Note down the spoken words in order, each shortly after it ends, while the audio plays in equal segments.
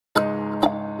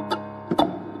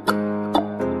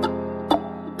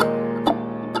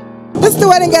This is the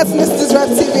wedding guest, Mrs. Rev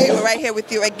TV. We're right here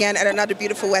with you again at another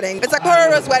beautiful wedding. It's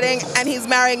Akpororo's wedding, and he's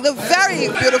marrying the very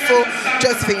beautiful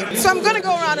Josephine. So I'm going to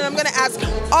go around and I'm going to ask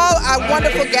all our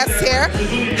wonderful guests here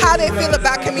how they feel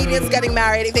about comedians getting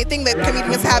married. If they think that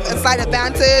comedians have a slight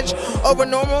advantage over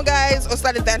normal guys, or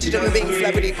slight advantage over being a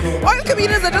celebrity, or if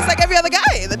comedians are just like every other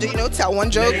guy that, you know, tell one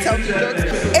joke, tell two jokes.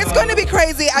 It's going to be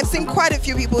crazy. I've seen quite a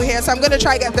few people here, so I'm going to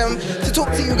try to get them to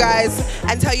talk to you guys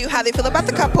and tell you how they feel about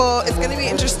the couple. It's going to be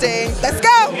interesting. Let's go!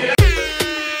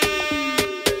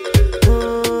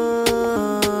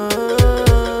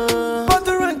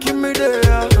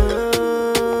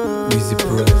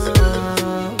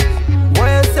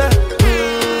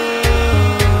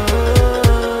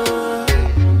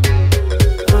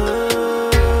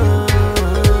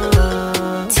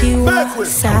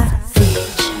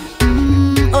 Savage,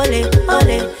 ole,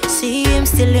 ole, see him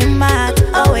still in my heart,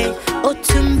 away.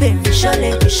 Otumbe,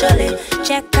 shole,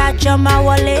 check out your my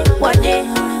wallet, what day?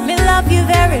 Me love you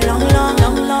very long.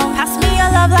 Pass me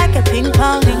your love like a ping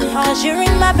pong. Cause you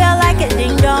ring my bell like a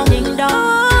ding dong.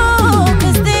 Oh,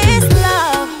 cause this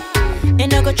love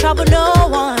ain't no good trouble, no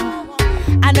one.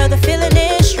 I know the feeling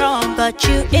is strong, but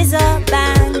you is a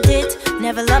bandit.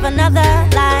 Never love another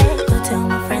like. Go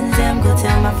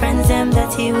tell my friends them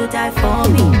that he would die for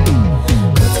me.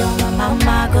 Go tell my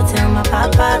mama, go tell my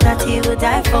papa that he would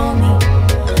die for me.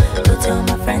 Go tell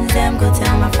my friends them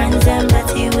that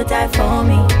he would die for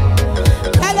me.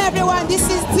 Hello everyone, this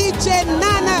is DJ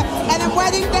Nana, and I'm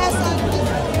wedding guest on.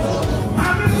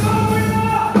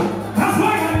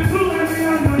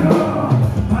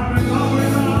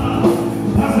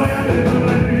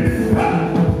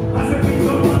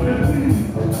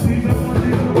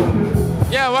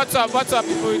 Yeah, what's up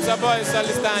people, it's your boy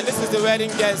Solid Star, and this is the wedding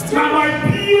guest. Now my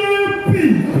PAP,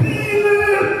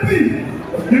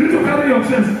 you need to carry your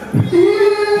chest.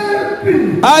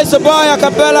 Hi, it's your boy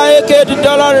Acapella, aka the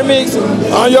Dollar Remix,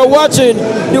 and you're watching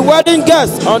the wedding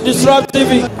guest on Disrupt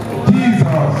TV. Jesus.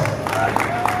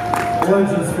 What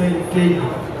is fake cake?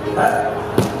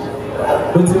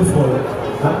 Waiting for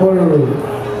Akpororo.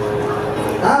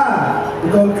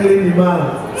 You don't clean the man.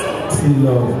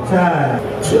 Love, child,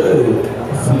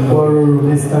 Akpororo,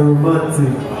 Mr.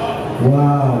 Romantic.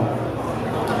 Wow.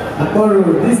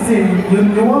 Akpororo, this thing, you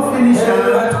won't finish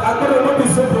that. Akpororo, not be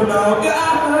simple now.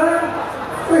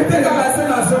 Wait, take a lesson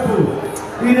as simple.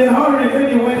 In a hurry, when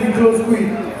you went in close quick.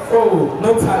 Oh, no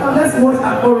time. Now let's watch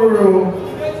Akpororo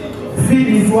feed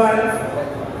his wife,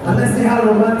 and let's see how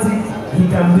romantic he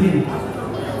can be.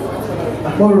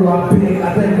 Akpororo, I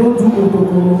beg, don't do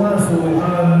Odega romance.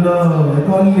 Oh no, I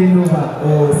can't lean over.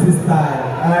 Oh, this style.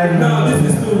 No, this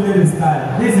is Surulere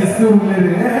style. This is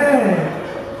Surulere. Hey,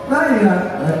 now you are.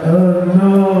 Oh no.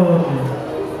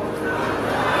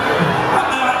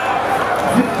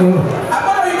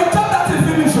 Akpororo, you can chop that in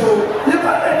finish. You can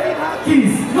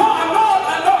kiss. No, I know.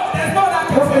 There's no that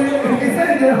kiss. Okay, he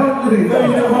said you're hungry. No,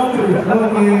 you're hungry.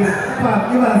 Okay, Pap,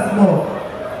 give us more.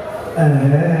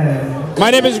 My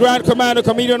name is Grand Commander,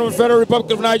 comedian of the Federal Republic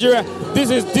of Nigeria. This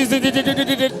is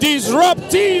Disrupt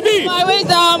TV. I wish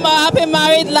them a happy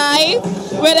married life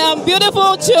with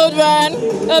beautiful children,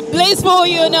 a blissful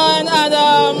union, and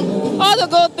all the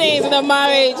good things in the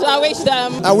marriage. I wish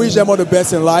them all the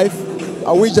best in life.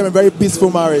 I wish them a very peaceful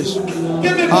marriage.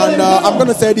 And I'm going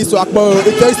to say this to Akpororo,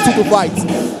 it takes two to fight.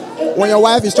 When your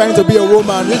wife is trying to be a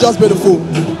woman, you just be the fool.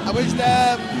 I wish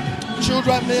them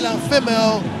children, male and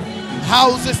female,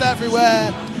 houses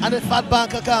everywhere, and a fat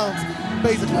bank account,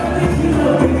 basically. When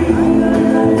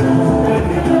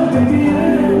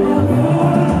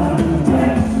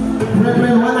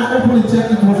I opened the check,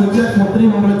 it was a check for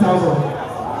 300,000.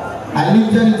 I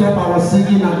lifted it up, I was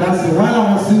singing and dancing. While I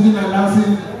was singing and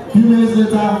dancing, a few minutes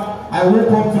later, I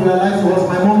woke up to realize it was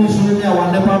my mommy showing me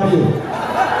our NEPA bill.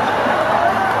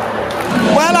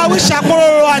 Well, I wish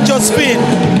Akpororo and Josephine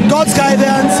God's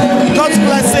guidance, God's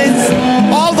blessings,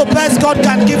 all the best God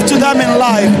can give to them in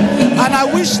life. And I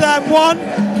wish them, one,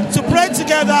 to pray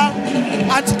together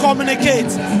and to communicate.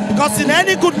 Because in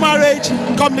any good marriage,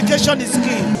 communication is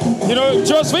key. You know,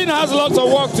 Josephine has lots of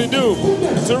work to do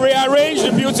to rearrange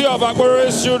the beauty of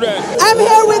Akpororo's children. I'm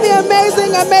here with the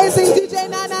amazing DJ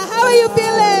Nana. How are you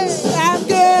feeling? I'm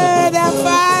good, I'm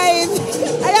fine.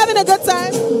 Are you having a good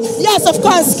time? Yes, of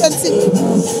course, continue. See, let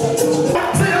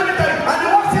me tell you, and the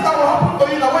one thing that will happen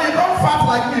to you now, when you come fat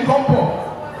like me, come poor.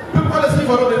 People always see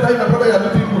for all the time, my brother, you're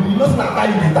looking good. You know, it's not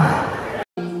dying, you die.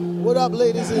 What up,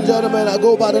 ladies and gentlemen? I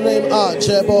go by the name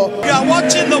Ajebo. You are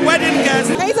watching the wedding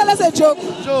guest. Can you tell us a joke?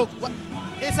 Joke.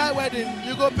 Inside wedding,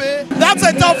 you go pay. That's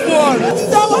a tough one.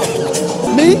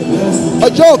 Me? A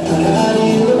joke.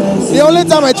 The only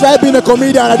time I tried being a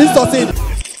comedian, I didn't succeed.